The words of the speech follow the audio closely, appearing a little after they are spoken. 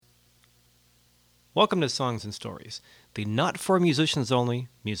Welcome to Songs and Stories, the not for musicians only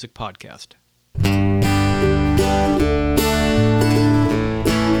music podcast.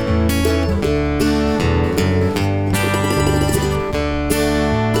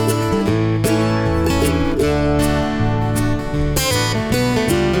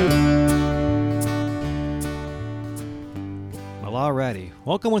 Alrighty,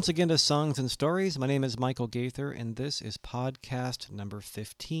 welcome once again to Songs and Stories. My name is Michael Gaither, and this is podcast number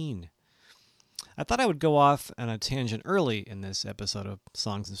 15. I thought I would go off on a tangent early in this episode of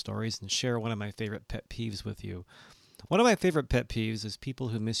Songs and Stories and share one of my favorite pet peeves with you. One of my favorite pet peeves is people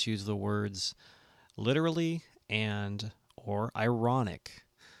who misuse the words literally and or ironic.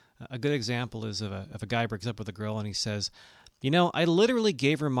 A good example is if a guy breaks up with a girl and he says, I literally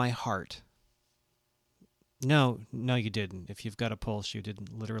gave her my heart. No, you didn't. If you've got a pulse, you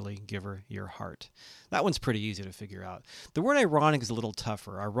didn't literally give her your heart. That one's pretty easy to figure out. The word ironic is a little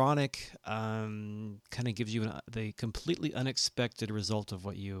tougher. Ironic kind of gives you the completely unexpected result of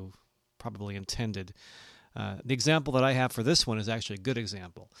what you probably intended. The example that I have for this one is actually a good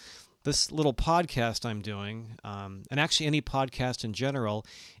example. This little podcast I'm doing, and actually any podcast in general,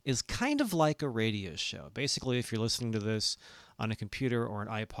 is kind of like a radio show. Basically, if you're listening to this on a computer or an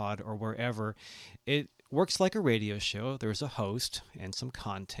iPod or wherever, it works like a radio show. There's a host and some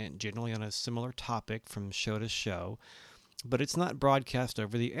content, generally on a similar topic from show to show, but it's not broadcast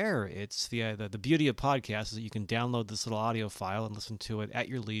over the air. It's the beauty of podcasts is that you can download this little audio file and listen to it at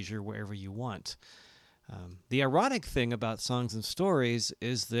your leisure wherever you want. The ironic thing about Songs and Stories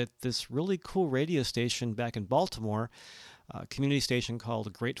is that this really cool radio station back in Baltimore, a community station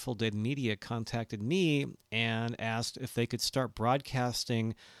called Grateful Dead Media, contacted me and asked if they could start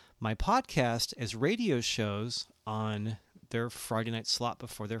broadcasting my podcast as radio shows on their Friday night slot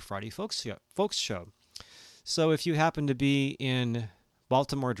before their Friday folks show. So if you happen to be in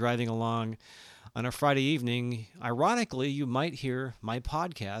Baltimore driving along on a Friday evening, ironically, you might hear my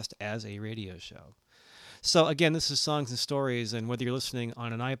podcast as a radio show. So again, this is Songs and Stories, and whether you're listening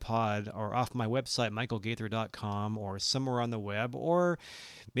on an iPod or off my website, michaelgaither.com, or somewhere on the web, or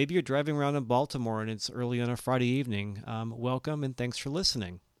maybe you're driving around in Baltimore and it's early on a Friday evening, welcome and thanks for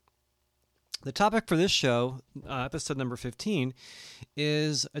listening. The topic for this show, episode number 15,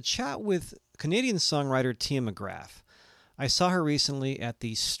 is a chat with Canadian songwriter Tia McGraff. I saw her recently at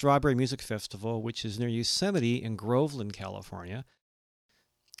the Strawberry Music Festival, which is near Yosemite in Groveland, California.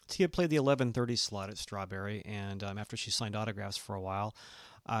 Tia played the 11:30 slot at Strawberry, and after she signed autographs for a while,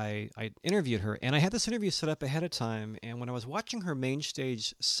 I interviewed her. And I had this interview set up ahead of time, and when I was watching her main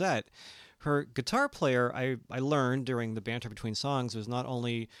stage set, her guitar player, I learned during the banter between songs, was not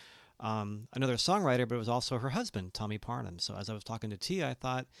only another songwriter, but it was also her husband, Tommy Parnham. So as I was talking to Tia, I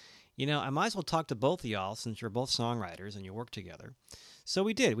thought, I might as well talk to both of y'all since you're both songwriters and you work together. So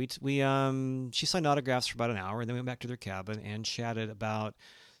we did. She signed autographs for about an hour, and then we went back to their cabin and chatted about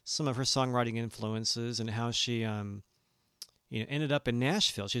some of her songwriting influences and how she ended up in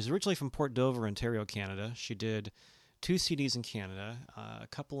Nashville. She's originally from Port Dover, Ontario, Canada. She did 2 CDs in Canada, a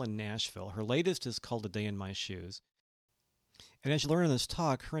couple in Nashville. Her latest is called A Day in My Shoes. And as you learn in this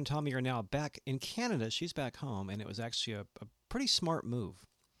talk, her and Tommy are now back in Canada. She's back home, and it was actually a pretty smart move.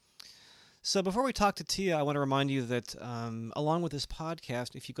 So before we talk to Tia, I want to remind you that along with this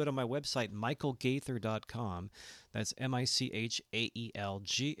podcast, if you go to my website, michaelgaither.com, that's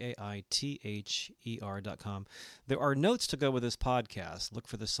MichaelGaither.com, there are notes to go with this podcast. Look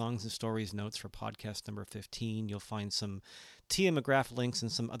for the Songs and Stories notes for podcast number 15. You'll find some Tia McGraff links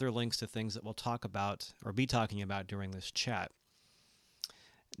and some other links to things that we'll talk about or be talking about during this chat.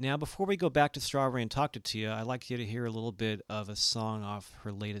 Now, before we go back to Strawberry and talk to Tia, I'd like you to hear a little bit of a song off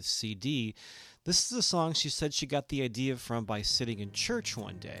her latest CD. This is a song she said she got the idea from by sitting in church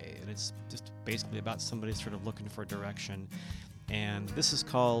one day, and it's just basically about somebody sort of looking for direction. And this is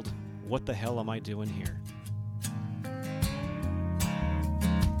called What the Hell Am I Doing Here?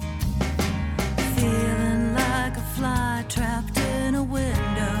 Feeling like a fly trapped in a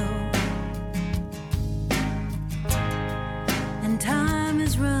window, and time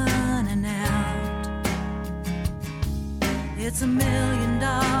is running out. It's $1 million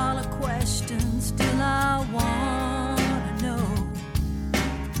question, still I wanna know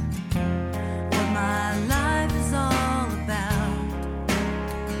what my life is all about.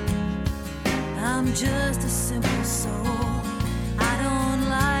 I'm just a simple soul, I don't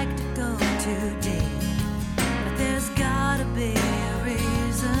like to go too deep, but there's gotta be a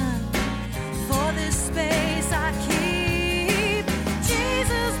reason for this space I keep.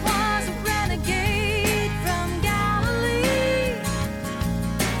 Jesus was a renegade from Galilee.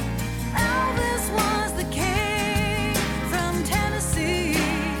 Elvis was the king from Tennessee.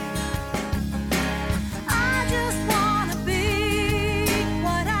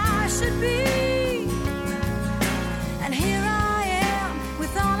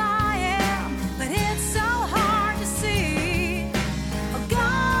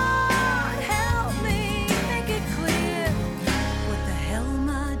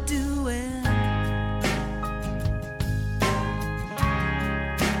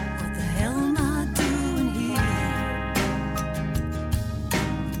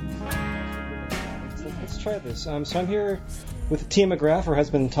 try this. So I'm here with Tia McGraff, her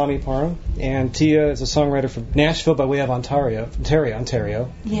husband Tommy Parham, and Tia is a songwriter from Nashville by way of Ontario.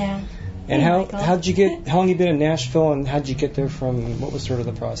 Yeah. And how long have you been in Nashville, and how did you get there from, what was sort of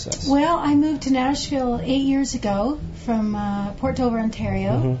the process? Well, I moved to Nashville 8 years ago from Port Dover,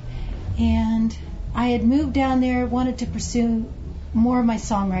 Ontario, and I had moved down there, wanted to pursue more of my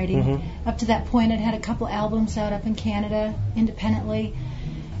songwriting. Up to that point, I'd had a couple albums out up in Canada independently,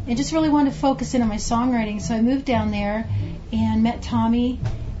 and just really wanted to focus in on my songwriting. So I moved down there and met Tommy,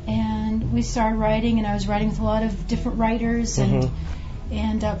 and we started writing, and I was writing with a lot of different writers, but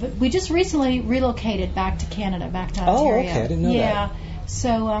we just recently relocated back to Canada, back to Ontario. Oh, okay, I didn't know that. Yeah,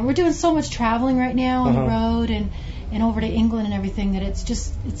 so we're doing so much traveling right now on the road and over to England and everything that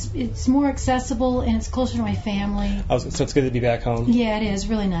it's more accessible and it's closer to my family. So it's good to be back home? Yeah, it is.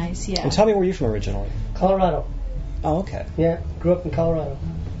 Really nice, yeah. And tell me where you're from originally. Colorado. Oh, okay. Yeah, grew up in Colorado.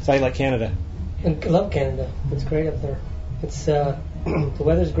 So you like Canada? I love Canada. It's great up there. It's the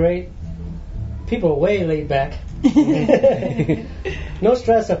weather's great. People are way laid back. No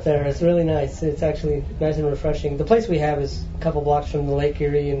stress up there. It's really nice. It's actually nice and refreshing. The place we have is a couple blocks from the Lake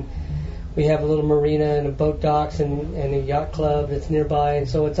Erie, and we have a little marina and a boat docks and a yacht club that's nearby, and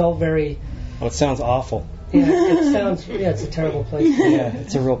so it's all very... Oh, it sounds awful. Yeah, it sounds... Yeah, it's a terrible place. Yeah,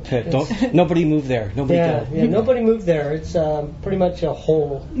 it's a real pit. Nobody move there. Nobody go. Yeah, nobody moved there. It's pretty much a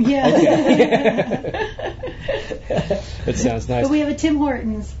hole. Yeah. It sounds nice. But we have a Tim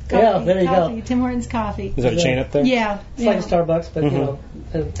Hortons coffee. Yeah, there you go. Tim Hortons coffee. Is that a chain up there? Yeah. It's like a Starbucks, but,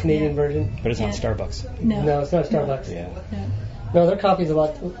 a Canadian version. But it's not Starbucks. No, it's not Starbucks. Yeah. No, their coffee's a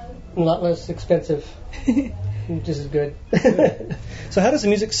lot less expensive. Just as good. So how does the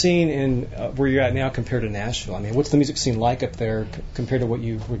music scene in where you're at now compare to Nashville? I mean, what's the music scene like up there compared to what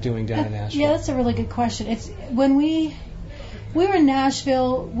you were doing down in Nashville? Yeah, that's a really good question. It's when we were in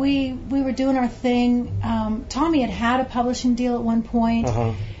Nashville, we were doing our thing. Tommy had a publishing deal at one point.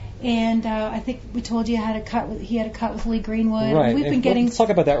 And I think we told you he had a cut with Lee Greenwood. Right. And we've been getting... Let's talk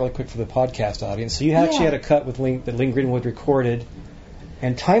about that really quick for the podcast audience. So you actually had a cut with that Lee Greenwood recorded,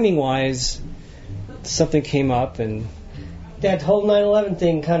 and timing-wise, something came up, and... That whole 9/11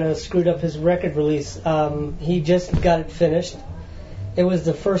 thing kind of screwed up his record release. He just got it finished. It was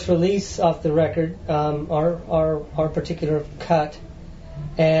the first release off the record, our particular cut,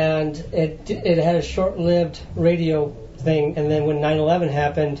 and it had a short-lived radio thing, and then when 9/11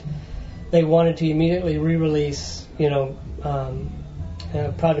 happened, they wanted to immediately re-release, Proud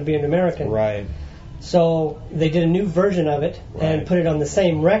to Be an American. Right. So they did a new version of it and put it on the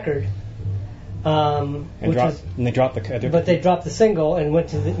same record. But they dropped the single and went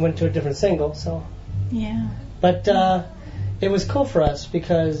to a different single. So. Yeah. But it was cool for us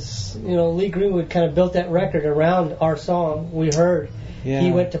because Lee Greenwood kind of built that record around our song. We heard. Yeah.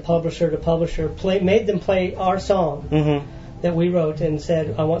 He went to publisher, made them play our song that we wrote, and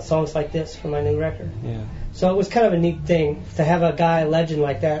said, "I want songs like this for my new record." Yeah. So it was kind of a neat thing to have a guy, a legend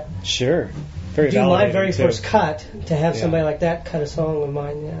like that. Sure. Very do my very first cut, to have somebody like that cut a song of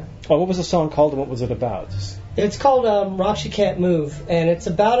mine. Yeah. Well, what was the song called, and what was it about? It's called "Rocks You Can't Move," and it's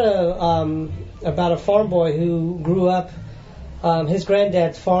about a farm boy who grew up. His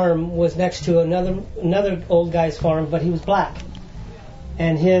granddad's farm was next to another old guy's farm, but he was black.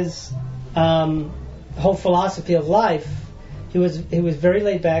 And his whole philosophy of life, he was very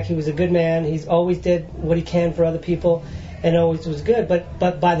laid back. He was a good man. He's always did what he can for other people, and always was good. But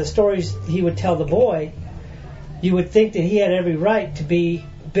by the stories he would tell the boy, you would think that he had every right to be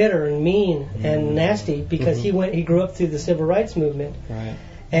bitter and mean and nasty because he grew up through the civil rights movement. Right.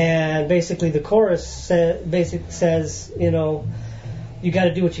 And basically the chorus says, you got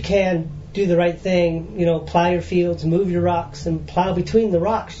to do what you can, do the right thing, plow your fields, move your rocks, and plow between the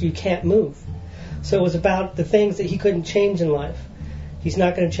rocks you can't move. So it was about the things that he couldn't change in life. He's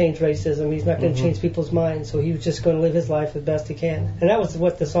not going to change racism. He's not going to change people's minds. So he was just going to live his life the best he can. And that was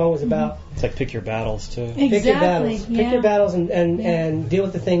what the song was about. It's like pick your battles, too. Exactly. Pick your battles. Yeah. Pick your battles and deal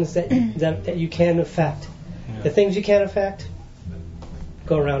with the things that you can affect. Yeah. The things you can't affect,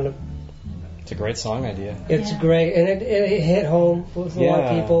 go around them. It's a great song idea. It's great. And it hit home with a lot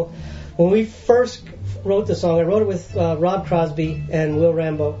of people. When we first wrote the song, I wrote it with Rob Crosby and Will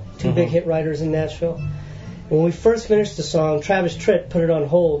Rambo, two big hit writers in Nashville. When we first finished the song, Travis Tritt put it on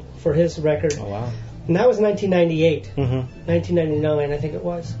hold for his record. Oh, wow. And that was 1998, 1999, I think it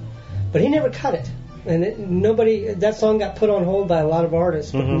was. But he never cut it. And that song got put on hold by a lot of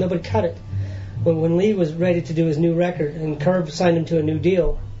artists, but nobody cut it. When Lee was ready to do his new record and Curb signed him to a new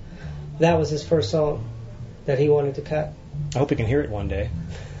deal, that was his first song that he wanted to cut. I hope we can hear it one day.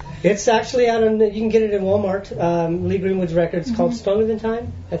 It's actually out on. You can get it in Walmart. Lee Greenwood's record. It's called "Stronger Than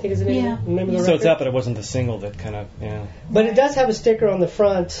Time." I think is the name. Yeah. Of it. Remember the So record? it's out, but it wasn't the single that kind of, yeah. But it does have a sticker on the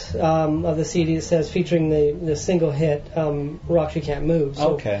front of the CD that says featuring the single hit "Rocks You Can't Move."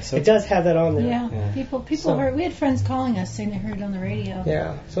 So Okay, so it does have that on there. Yeah. Yeah. People So- heard. We had friends calling us saying they heard it on the radio.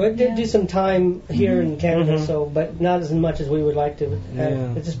 Yeah. So it did Yeah. do some time here in Canada. Mhm. So, but not as much as we would like to.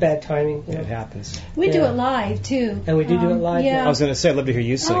 Yeah. It's just bad timing. You know? It happens. We do Yeah. it live too. And we do it live, Yeah. yeah. I was going to say, I'd love to hear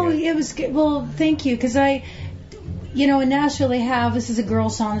you sing Oh, it. it was good. Well, thank you, because in Nashville they have, this is a girl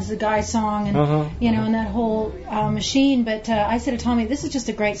song, this is a guy song, and and that whole machine. But I said to Tommy, this is just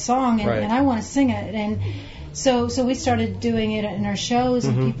a great song, and, Right. and I want to sing it. And so we started doing it in our shows,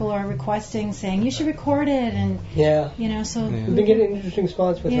 and people are requesting, saying you should record it, and Yeah. so We've been getting interesting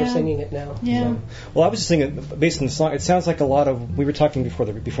response with her Yeah. singing it now. yeah. So. Well, I was just thinking, based on the song, it sounds like a lot of. We were talking before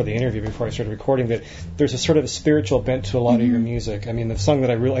the interview, before I started recording, that there's a sort of a spiritual bent to a lot of your music. I mean, the song that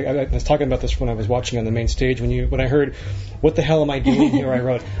I was talking about this when I was watching on the main stage. When I heard, "What the hell am I doing here?" I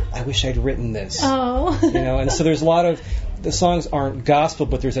wrote, "I wish I'd written this." Oh. And so there's a lot of. The songs aren't gospel,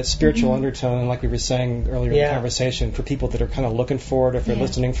 but there's that spiritual undertone, like we were saying earlier in the conversation, for people that are kind of looking for it, if they're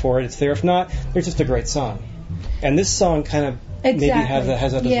listening for it, it's there. If not, there's just a great song. And this song kind of maybe has that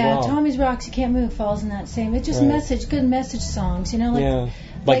as well. Yeah, Tommy's Rocks You Can't Move falls in that same. It's just Right. good message songs,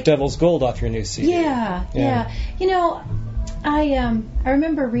 like Devil's Gold off your new CD. Yeah. I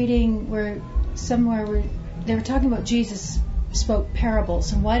remember reading where they were talking about Jesus spoke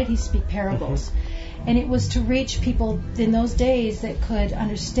parables, and why did he speak parables? And it was to reach people in those days that could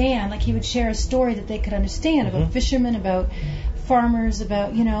understand. Like he would share a story that they could understand about fishermen, about farmers,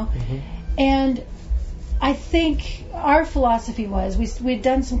 about And I think our philosophy was we'd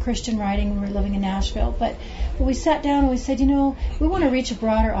done some Christian writing when we were living in Nashville, but we sat down and we said, we want to reach a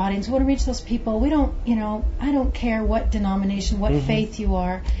broader audience. We want to reach those people. We don't, I don't care what denomination, what faith you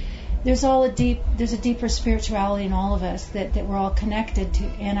are. There's a deeper spirituality in all of us that we're all connected to.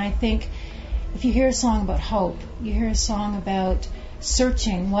 And I think if you hear a song about hope, you hear a song about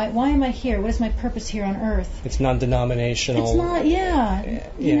searching. Why am I here? What is my purpose here on earth? It's non-denominational. It's not,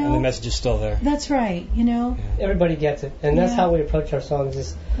 and the message is still there. That's right, Everybody gets it, and that's how we approach our songs.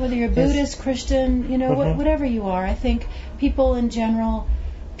 Is whether you're Buddhist, Christian, whatever you are. I think people in general,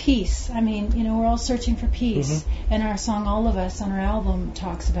 peace. I mean, we're all searching for peace, and our song "All of Us" on our album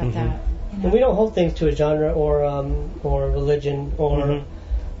talks about that. And we don't hold things to a genre or religion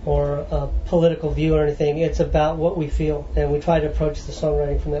or a political view or anything. It's about what we feel, and we try to approach the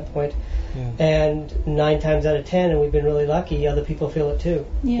songwriting from that point. Yeah. And 9 times out of 10, and we've been really lucky, other people feel it too.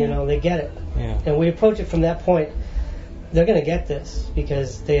 Yeah. They get it. Yeah. And we approach it from that point. They're going to get this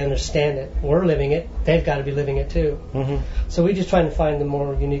because they understand it. We're living it. They've got to be living it too. So we're just trying to find the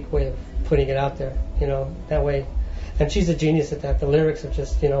more unique way of putting it out there, that way. And she's a genius at that. The lyrics are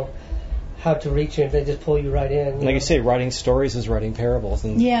just, how to reach you, and they just pull you right in. Like you say, writing stories is writing parables,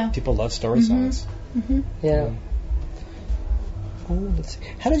 and people love story songs. Yeah. Oh, let's see.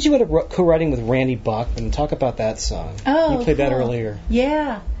 How did you end up co-writing with Randy Bachman? Talk about that song. Oh, you played that cool. earlier.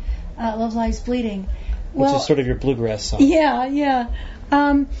 Yeah, Love Lies Bleeding. Which is sort of your bluegrass song. Yeah.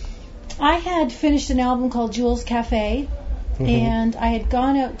 I had finished an album called Jules Cafe, and I had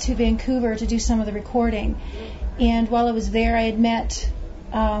gone out to Vancouver to do some of the recording. And while I was there, I had met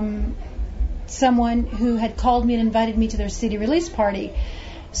someone who had called me and invited me to their CD release party.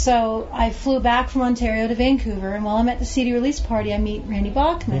 So I flew back from Ontario to Vancouver, and while I'm at the CD release party, I meet Randy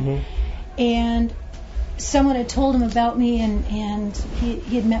Bachman. And someone had told him about me, and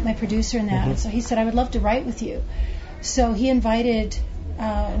he had met my producer in that. And so he said, I would love to write with you. So he invited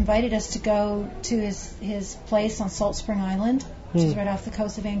us to go to his place on Salt Spring Island, which is right off the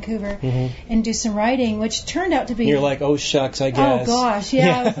coast of Vancouver, and do some writing, which turned out to be... You're like, oh, shucks, I guess. Oh, gosh,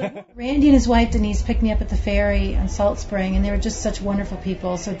 yeah. I was like, Randy and his wife, Denise, picked me up at the ferry on Salt Spring, and they were just such wonderful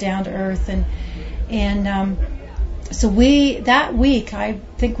people, so down to earth. And so that week, I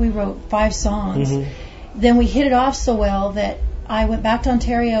think we wrote 5 songs. Then we hit it off so well that I went back to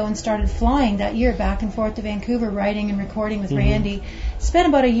Ontario and started flying that year back and forth to Vancouver, writing and recording with Randy. Spent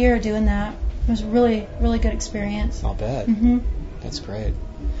about a year doing that. It was a really, really good experience. I'll bet. That's great.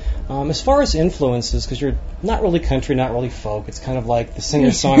 As far as influences, because you're not really country, not really folk, it's kind of like the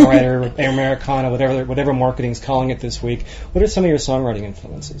singer-songwriter, Americana, whatever marketing's calling it this week. What are some of your songwriting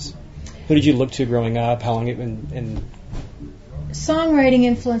influences? Who did you look to growing up? How long and songwriting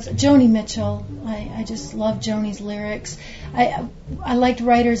influence, Joni Mitchell. I just love Joni's lyrics. I liked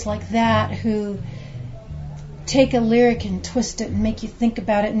writers like that who take a lyric and twist it and make you think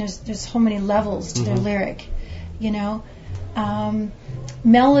about it, and there's so many levels to their lyric,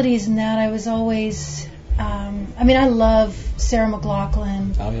 Melodies and that, I was always I mean, I love Sarah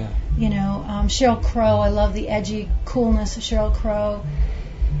McLachlan. Oh yeah. You know, Sheryl Crow. I love the edgy coolness of Sheryl Crow.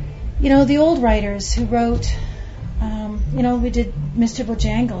 You know, the old writers who wrote. You know, we did Mr.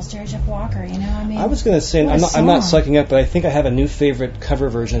 Bojangles, Jerry Jeff Walker. You know, I mean. I was going to say, what a I'm not song. sucking up, but I think I have a new favorite cover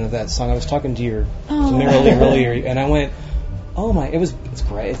version of that song. I was talking to your Oh. to Marilee earlier, and I went, "Oh my, it's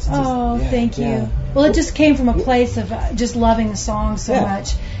great." It's just, Oh, yeah, thank you. yeah. Well, it just came from a place of just loving the song so Yeah.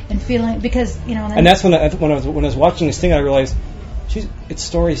 much and feeling because you know. And that's when I was watching this thing, I realized, it's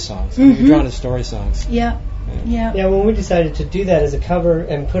story songs. Mm-hmm. You're drawn to story songs. Yeah, yeah. Yeah, when we decided to do that as a cover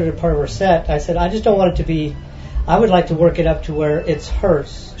and put it a part of our set, I said, I just don't want it to be, I would like to work it up to where it's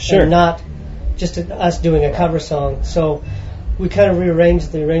hers. Sure. And not just us doing a cover song. So we kind of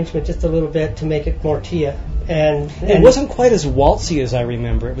rearranged the arrangement just a little bit to make it more Tia. And It wasn't quite as waltzy as I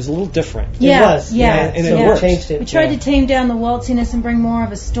remember. It was a little different. It was. Yeah, and so it we worked. changed it. We tried to tame down the waltziness and bring more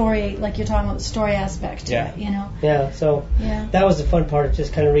of a story, like you're talking about the story aspect to Yeah. it, you know. Yeah, so Yeah. that was the fun part,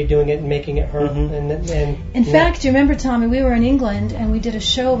 just kind of redoing it and making it her. Mhm. And In fact, you remember, Tommy, we were in England and we did a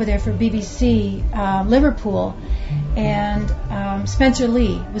show over there for BBC Liverpool, and Spencer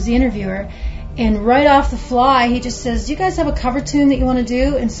Lee was the interviewer. And right off the fly, he just says, "Do you guys have a cover tune that you want to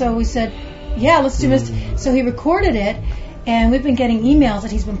do?" And so we said, "Yeah, let's do this." So he recorded it, and we've been getting emails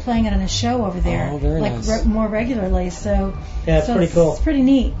that he's been playing it on a show over there, Oh, very like nice. more regularly. So Yeah, it's so pretty cool. It's pretty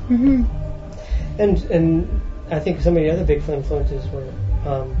neat. Hmm. And I think some of the other big influences were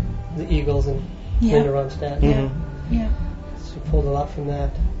the Eagles and Yeah. Linda Ronstadt. Mhm. Yeah. So we pulled a lot from that.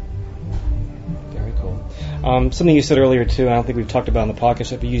 Very cool. Something you said earlier too, I don't think we've talked about on the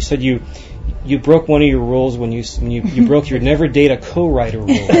podcast yet, but you said you broke one of your rules when you broke your never date a co-writer rule.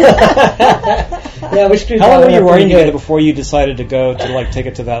 Yeah, we screwed How that long were one you up writing pretty together good. before you decided to go to like take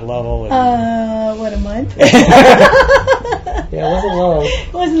it to that level? And, What, a month? Yeah, it wasn't long.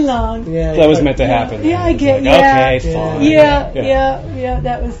 It wasn't long. Yeah, that was meant to happen. Yeah, I It was get. like, Yeah. Okay, fine. Yeah.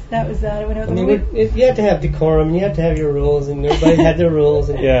 That was that. I went out I the mean, week. you have to have decorum, and you have to have your rules, and everybody had their rules.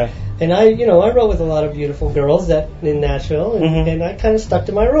 And, Yeah. and I wrote with a lot of beautiful girls that in Nashville, and, Mhm. and I kind of stuck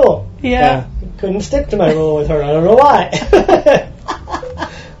to my rule. Yeah. Couldn't stick to my rule with her. I don't know why.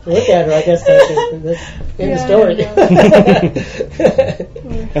 Look at her. I guess that's in Yeah, the story. And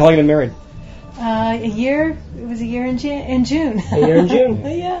how long have you been married? A year. It was a year in June. A year in June.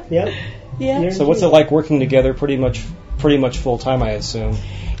 Yeah. Yep. Yeah. Year- So what's it like working together pretty much full time, I assume?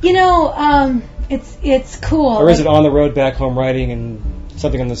 You know, it's cool. Or is it on the road back home writing and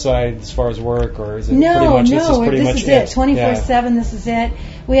something on the side as far as work, or is it pretty No, much no. this This is it. 24/7. Yeah. This is it.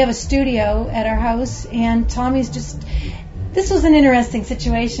 We have a studio at our house, and Tommy's just. This was an interesting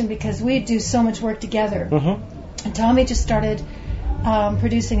situation because we do so much work together. Mhm. And Tommy just started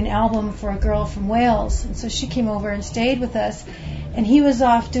producing an album for a girl from Wales, and so she came over and stayed with us. And he was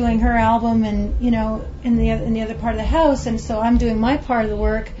off doing her album, and in the other part of the house. And so I'm doing my part of the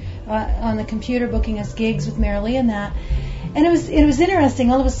work on the computer, booking us gigs with Marilee and that. And it was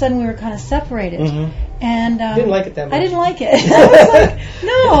interesting. All of a sudden, we were kind of separated. Mhm. And Didn't like it that much. I didn't like it. I was like,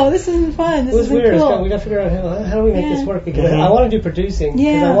 no, this isn't fun. This It was isn't weird. cool. We got to figure out how do we make Yeah. this work, because Mhm. I want to do producing. Because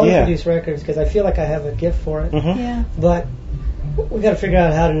Yeah. I want Yeah. to produce records because I feel like I have a gift for it. Mhm. Yeah. But we got to figure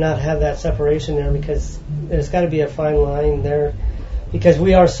out how to not have that separation there, because there's got to be a fine line there, because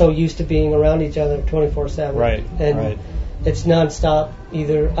we are so used to being around each other 24/7. Right. And Right. it's nonstop,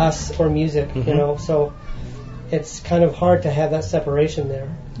 either us or music. Mhm. So it's kind of hard to have that separation there.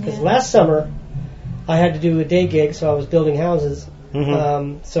 Because Yeah. last summer I had to do a day gig, so I was building houses.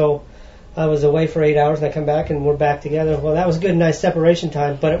 Mhm. So I was away for 8 hours, and I come back and we're back together. Well, that was good, nice separation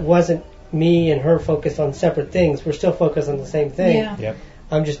time, but it wasn't me and her focused on separate things. We're still focused on the same thing. Yeah. Yep.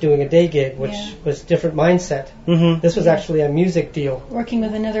 I'm just doing a day gig, which Yeah. was different mindset. Mhm. This was actually a music deal Working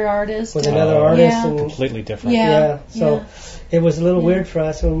with another artist. with another artist, Yeah. and Completely different. Yeah. so it was a little weird for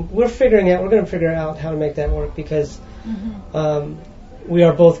us, and we're going to figure out how to make that work, because we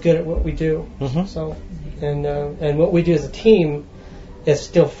are both good at what we do. Mhm. So, and what we do as a team is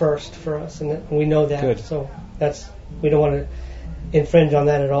still first for us, and we know that. Good. So we don't want to infringe on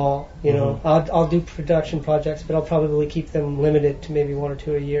that at all. Mhm. I'll do production projects, but I'll probably keep them limited to maybe 1 or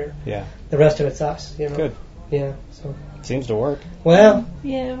 2 a year. Yeah. The rest of it's us. Good. Yeah. So Seems to work. well,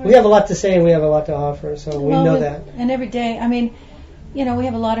 Yeah. we have a lot to say and we have a lot to offer, so we know that. And every day, I mean, we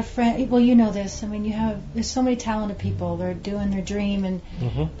have a lot of friends. Well, you know this. I mean, there's so many talented people. They're doing their dream,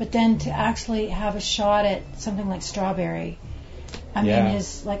 Mhm. but then to actually have a shot at something like Strawberry, I Yeah. mean,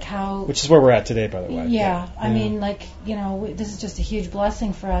 is like how. Which is where we're at today, by the way. Yeah, I mean, like this is just a huge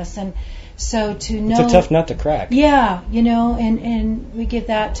blessing for us, and so to know. It's a tough nut to crack. Yeah, and we give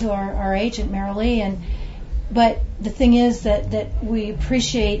that to our agent Marilee, But the thing is that we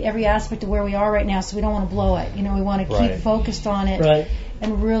appreciate every aspect of where we are right now, so we don't want to blow it. We want to keep focused on it,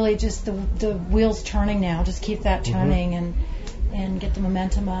 and really just the wheels turning now. Just keep that turning and get the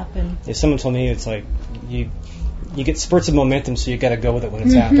momentum up. And someone told me it's like you get spurts of momentum, so you got to go with it when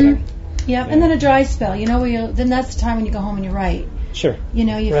it's happening. Yep, and then a dry spell. Then that's the time when you go home and you write. Sure.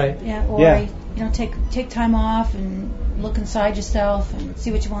 Take time off and look inside yourself and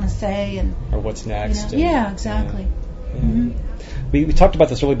see what you want to say or what's next. Exactly. We talked about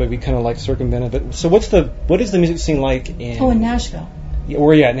this earlier, but we kind of circumvented it. So what is the music scene like in Nashville?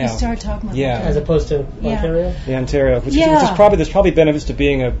 Where are you at now? We started talking about that. As opposed to Ontario? Yeah, Ontario. There's probably benefits to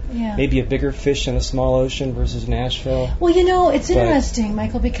being maybe a bigger fish in a small ocean versus Nashville. Well, it's interesting,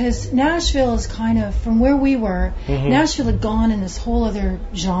 Michael, because Nashville is kind of, from where we were, Nashville had gone in this whole other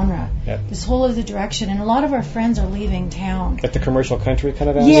genre, this whole other direction, and a lot of our friends are leaving town. Like the commercial country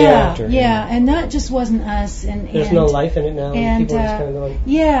kind of aspect? And that just wasn't us. There's no life in it now. And people are just kind of going,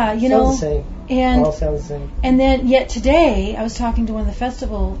 sounds the same. All sounds the same. And then, yet today, I was talking to one of the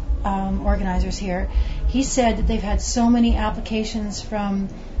festival organizers here. He said that they've had so many applications from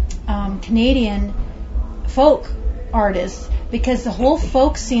Canadian folk artists because the whole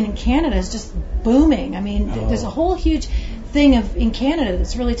folk scene in Canada is just booming. There's a whole huge thing in Canada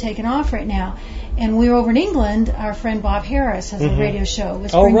that's really taken off right now. And we were over in England. Our friend Bob Harris has a radio show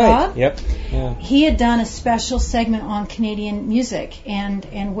with Spring Bob. Yep. Yeah. He had done a special segment on Canadian music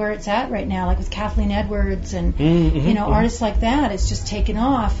and where it's at right now, like with Kathleen Edwards and artists like that. It's just taken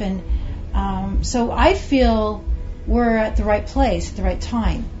off, and so I feel we're at the right place at the right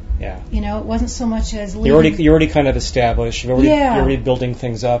time. Yeah. It wasn't so much as you're already kind of established. You're already building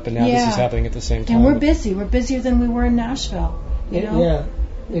things up, and now this is happening at the same time. And we're busy. We're busier than we were in Nashville. Yeah.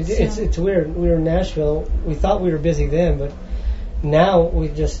 It's weird. We were in Nashville. We thought we were busy then, but now we're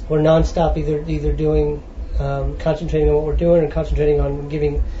nonstop either doing concentrating on what we're doing and concentrating on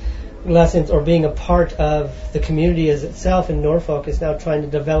giving lessons or being a part of the community as itself. And Norfolk is now trying to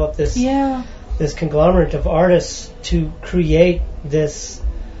develop this conglomerate of artists to create this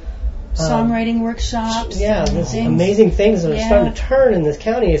songwriting workshops. This amazing things that are starting to turn in this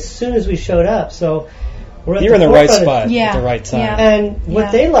county as soon as we showed up. So. You're in the right spot at the right time. And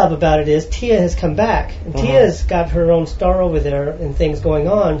what they love about it is Tia has come back. And Tia's got her own star over there and things going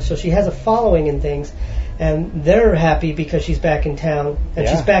on. So she has a following and things. And they're happy because she's back in town. And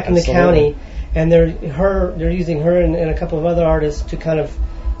she's back in the county. And they're using her and a couple of other artists to kind of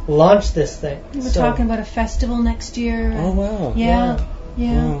launch this thing. We're talking about a festival next year. Oh, wow. Yeah.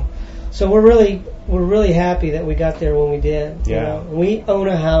 Wow. So we're really happy that we got there when we did. Yeah. We own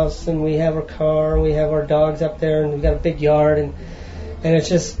a house and we have our car and we have our dogs up there and we've got a big yard and it's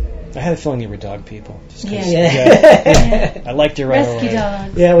just. I had a feeling you were dog people. I liked you right away. Rescue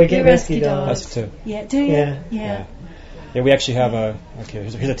dogs. Yeah, we get rescue dogs. Us too. Yeah, do you? Yeah, we actually have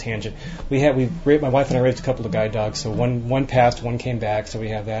here's a tangent. My wife and I raised a couple of guide dogs. So one passed, one came back. So we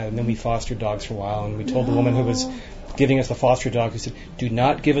have that, and then we fostered dogs for a while. And we told the woman who was giving us the foster dog, who said, "Do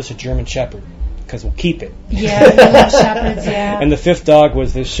not give us a German Shepherd because we'll keep it." Yeah, we love shepherds. Yeah. And the fifth dog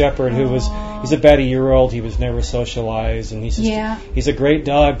was this shepherd who he's about a year old. He was never socialized, and he's a great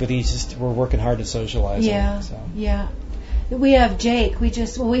dog, but we're working hard to socialize him. So. Yeah. We have Jake.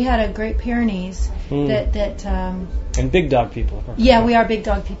 We had a Great Pyrenees that and big dog people. Yeah, we are big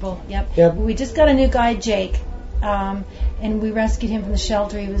dog people. Yep. We just got a new guy, Jake. And we rescued him from the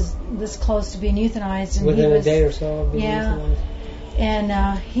shelter. He was this close to being euthanized, and within a day or so of being euthanized.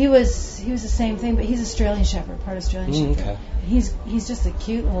 And he was the same thing, but he's Australian Shepherd, part Australian Shepherd. Okay. He's just a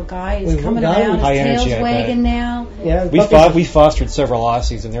cute little guy. He's coming around, his tail's wagging now. Yeah, we fostered several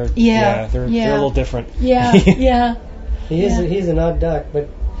Aussies, and they're a little different. Yeah. He's an odd duck, but.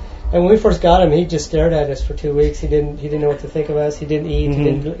 And when we first got him, he just stared at us for 2 weeks. He didn't know what to think of us. He didn't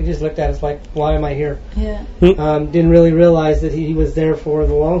eat. He just looked at us like, "Why am I here?" Yeah. Didn't really realize that he was there for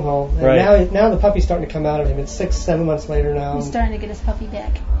the long haul. And now the puppy's starting to come out of him. It's 6-7 months later now. He's starting to get his puppy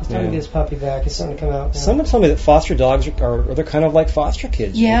back. He's starting to get his puppy back. He's starting to come out. Someone told me that foster dogs they're kind of like foster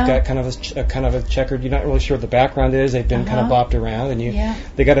kids. Yeah. They've got kind of a checkered. You're not really sure what the background is. They've been kind of bopped around, and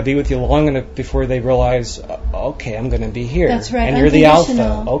they got to be with you long enough before they realize, okay, I'm going to be here. That's right. And you're the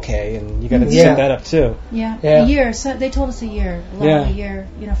alpha. Okay, and you got to set that up too. Yeah. A year. So they told us a year. A year,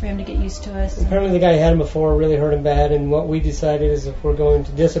 for him to get used to us. Apparently the guy who had him before really hurt him bad, and what we decided is if we're going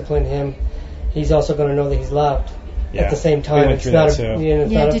to discipline him, he's also going to know that he's loved at the same time. It's not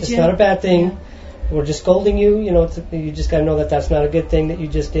a bad thing. Yeah. We're just scolding you. You just got to know that that's not a good thing that you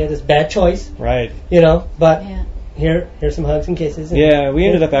just did. It's a bad choice. Right. But here's some hugs and kisses. We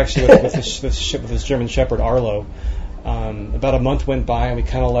ended up actually with this German Shepherd Arlo. about a month went by, and we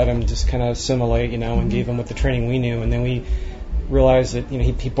kind of let him just kind of assimilate, and gave him with the training we knew, and then we realized that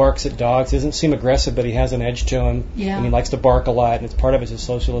he barks at dogs. He doesn't seem aggressive, but he has an edge to him, and he likes to bark a lot, and it's part of his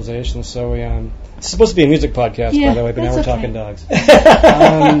socialization. So it's supposed to be a music podcast, by the way, but now we're talking dogs.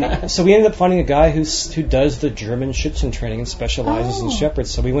 So we ended up finding a guy who does the German Schützen training and specializes in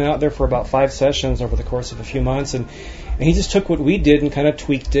shepherds. So we went out there for about 5 sessions over the course of a few months, and he just took what we did and kind of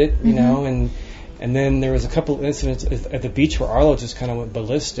tweaked it, and then there was a couple of incidents at the beach where Arlo just kind of went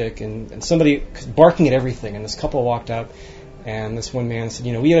ballistic, and somebody barking at everything, and this couple walked up. And this one man said,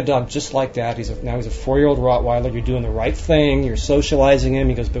 we had a dog just like that. Now he's a 4-year-old Rottweiler. You're doing the right thing. You're socializing him.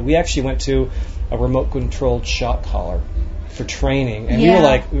 He goes, but we actually went to a remote-controlled shock collar for training. And we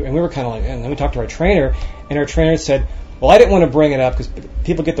were kind of like, and then we talked to our trainer, and our trainer said, well, I didn't want to bring it up because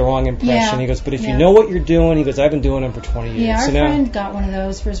people get the wrong impression. He goes, but if you know what you're doing, he goes, I've been doing them for 20 years. Yeah, our friend got one of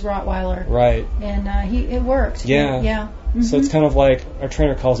those for his Rottweiler. Right. And it worked. Yeah. Yeah. Mm-hmm. So it's kind of like our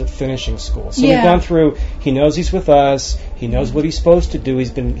trainer calls it finishing school. So we've gone through. He knows he's with us. He knows what he's supposed to do.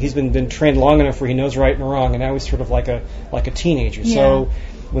 He's been trained long enough where he knows right and wrong. And now he's sort of like a teenager. Yeah. So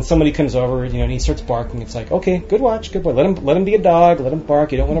when somebody comes over, and he starts barking, it's like, okay, good watch, good boy. Let him be a dog. Let him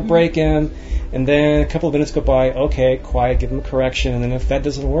bark. You don't want to break him. And then a couple of minutes go by. Okay, quiet. Give him a correction. And then if that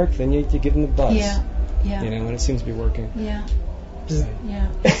doesn't work, then you give him the buzz. Yeah. Yeah. When it seems to be working. Yeah. Yeah.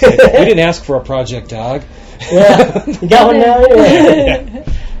 We didn't ask for a project dog. Yeah. You got one now? Yeah.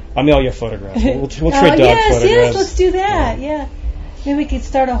 I'll mail you a photograph. We'll trade dog photographs. Yes, let's do that. Yeah. Maybe we could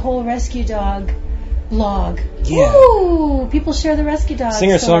start a whole rescue dog blog. Yeah. Ooh, people share the rescue dog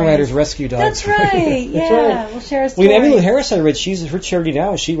Singer-songwriters rescue dogs. That's right. Yeah. That's right. We'll share a story. Emily Harris, I read, her charity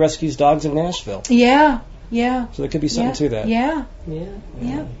now is she rescues dogs in Nashville. Yeah. Yeah. So there could be something to that. Yeah.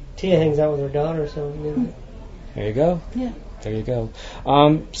 Yeah. Tia hangs out with her daughter, so. There you go. Yeah. There you go.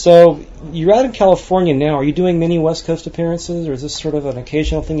 So you're out in California now. Are you doing many West Coast appearances, or is this sort of an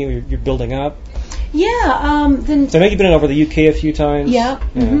occasional thing you're building up? Yeah. So I know you've been over the UK a few times. Yeah.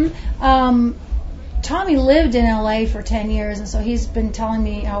 Mm-hmm. Tommy lived in LA for 10 years, and so he's been telling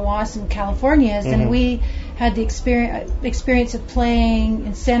me how awesome California is. And we had the experience of playing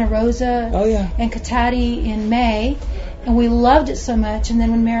in Santa Rosa and Catati in May, and we loved it so much. And then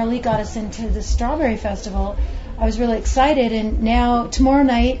when Mary Lee got us into the Strawberry Festival, I was really excited. And now tomorrow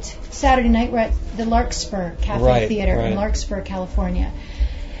night, Saturday night, we're at the Larkspur Cafe Theater in Larkspur, California.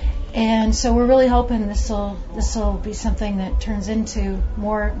 And so we're really hoping this will be something that turns into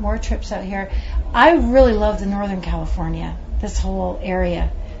more trips out here. I really love the Northern California, this whole area.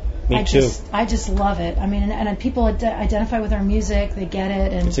 Me too. I just love it. I mean, and people identify with our music. They get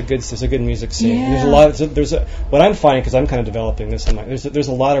it, and it's a good music scene. Yeah. There's a lot. What I'm finding, because I'm kind of developing this, there's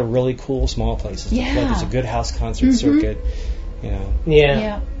a lot of really cool small places. Yeah. There's a good house concert circuit.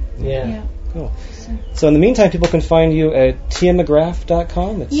 Yeah. Cool. So in the meantime, people can find you at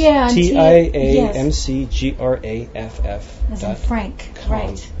tiamcgraff.com. It's TIAMCGRAFF. As in Frank.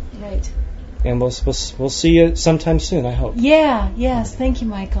 Right. And we'll see you sometime soon, I hope. Yeah. Yes. Thank you,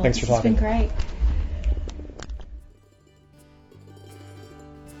 Michael. Thanks for talking. It's been great.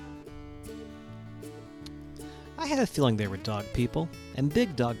 I had a feeling they were dog people, and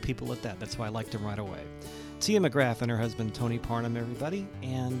big dog people at that. That's why I liked them right away. Tia McGraff and her husband Tony Parnham, everybody,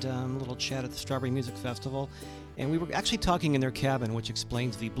 and a little chat at the Strawberry Music Festival. And we were actually talking in their cabin, which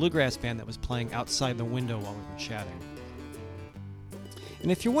explains the bluegrass band that was playing outside the window while we were chatting.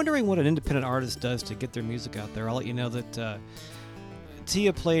 And if you're wondering what an independent artist does to get their music out there, I'll let you know that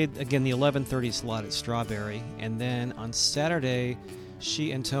Tia played, again, the 11:30 slot at Strawberry, and then on Saturday,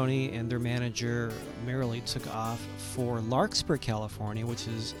 she and Tony and their manager, Marilee, took off for Larkspur, California, which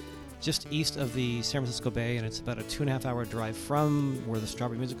is just east of the San Francisco Bay, and it's about a 2.5-hour drive from where the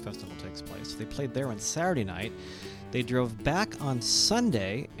Strawberry Music Festival takes place. So they played there on Saturday night. They drove back on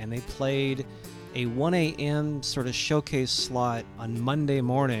Sunday, and they played a 1 a.m. sort of showcase slot on Monday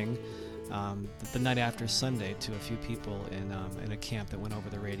morning, the night after Sunday, to a few people in a camp that went over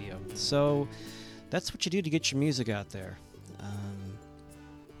the radio. So that's what you do to get your music out there.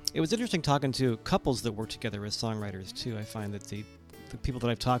 It was interesting talking to couples that work together as songwriters, too. I find that the people that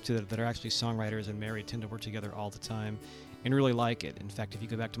I've talked to that are actually songwriters and married tend to work together all the time and really like it. In fact, if you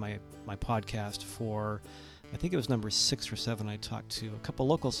go back to my podcast for, I think it was number 6 or 7, I talked to a couple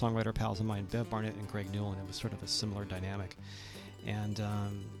local songwriter pals of mine, Bev Barnett and Greg Newell, and it was sort of a similar dynamic. And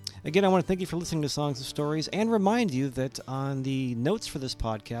again, I want to thank you for listening to Songs and Stories, and remind you that on the notes for this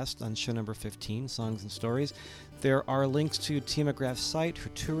podcast, on show number 15, Songs and Stories, there are links to Tia McGraff's site, her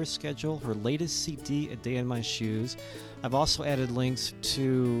tour schedule, her latest CD, A Day in My Shoes. I've also added links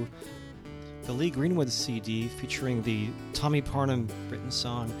to the Lee Greenwood CD featuring the Tommy Parnham written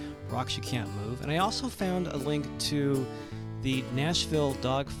song Rocks You Can't Move. And I also found a link to the Nashville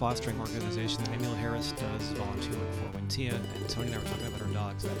dog fostering organization that Emil Harris does volunteer work for when Tia and Tony and I were talking about our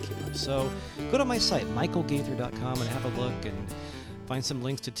dogs. That came up. So go to my site, michaelgaither.com, and have a look and find some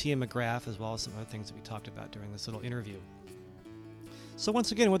links to Tia McGraff as well as some other things that we talked about during this little interview. So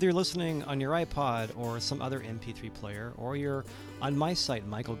once again, whether you're listening on your iPod or some other MP3 player, or you're on my site,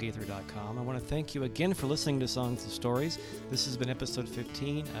 michaelgaither.com, I want to thank you again for listening to Songs and Stories. This has been episode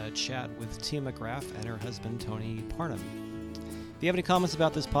 15, a chat with Tia McGraff and her husband, Tony Parnham. If you have any comments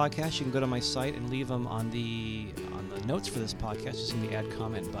about this podcast, you can go to my site and leave them on the notes for this podcast, just in the Add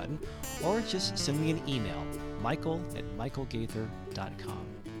Comment button, or just send me an email, michael@michaelgaither.com.